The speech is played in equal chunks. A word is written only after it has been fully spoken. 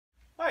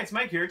Hi, it's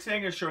Mike here. Today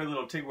I'm going to show you a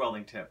little TIG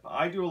welding tip.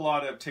 I do a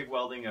lot of TIG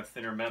welding of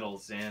thinner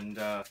metals, and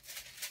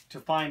to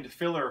find a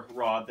filler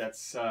rod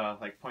that's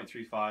like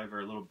 0.35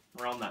 or a little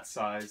around that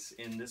size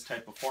in this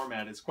type of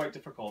format is quite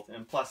difficult.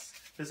 And plus,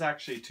 this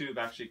tube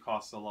actually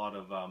costs a lot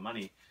of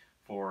money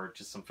for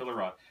just some filler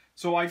rod.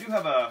 So I do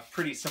have a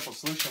pretty simple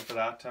solution for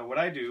that. What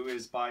I do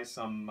is buy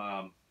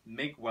some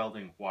MIG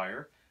welding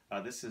wire.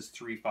 This is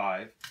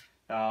 3/5.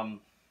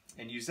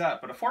 And use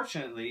that. But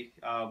unfortunately,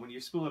 when you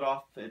spool it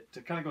off, it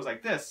kind of goes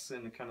like this,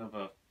 and it kind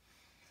of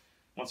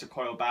wants to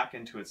coil back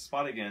into its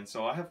spot again.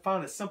 So I have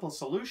found a simple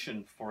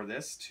solution for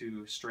this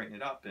to straighten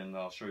it up, and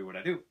I'll show you what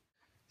I do.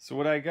 So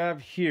what I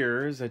got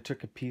here is I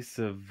took a piece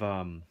of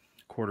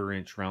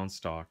 1/4-inch round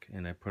stock,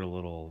 and I put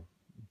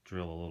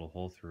drill a little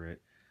hole through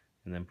it,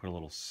 and then put a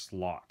little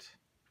slot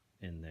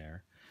in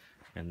there,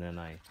 and then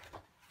I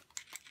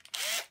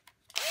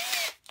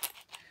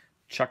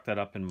chuck that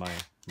up in my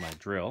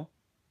drill.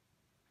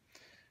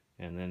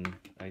 And then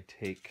I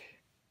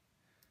take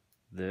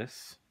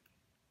this,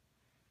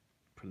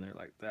 put it there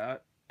like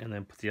that, and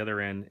then put the other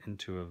end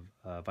into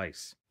a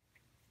vise.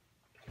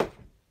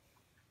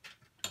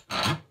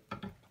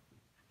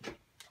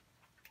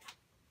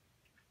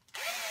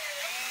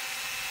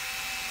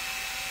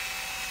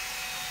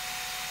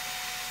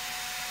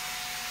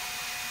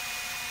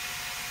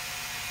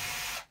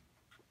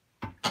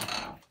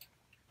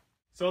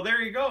 So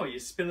there you go. You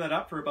spin that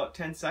up for about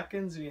 10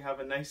 seconds and you have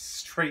a nice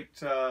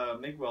straight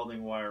MIG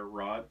welding wire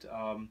rod.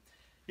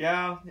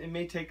 Yeah, it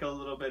may take a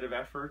little bit of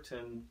effort,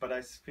 but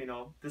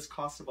this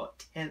costs about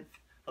 1/10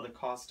 of the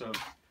cost of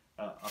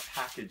a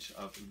package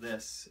of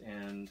this.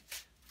 And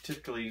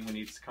typically when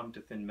you come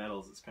to thin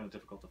metals, it's kind of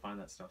difficult to find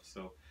that stuff.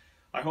 So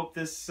I hope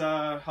this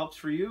helps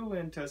for you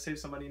and to save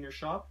some money in your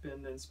shop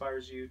and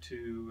inspires you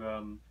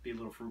to be a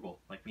little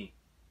frugal like me.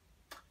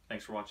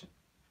 Thanks for watching.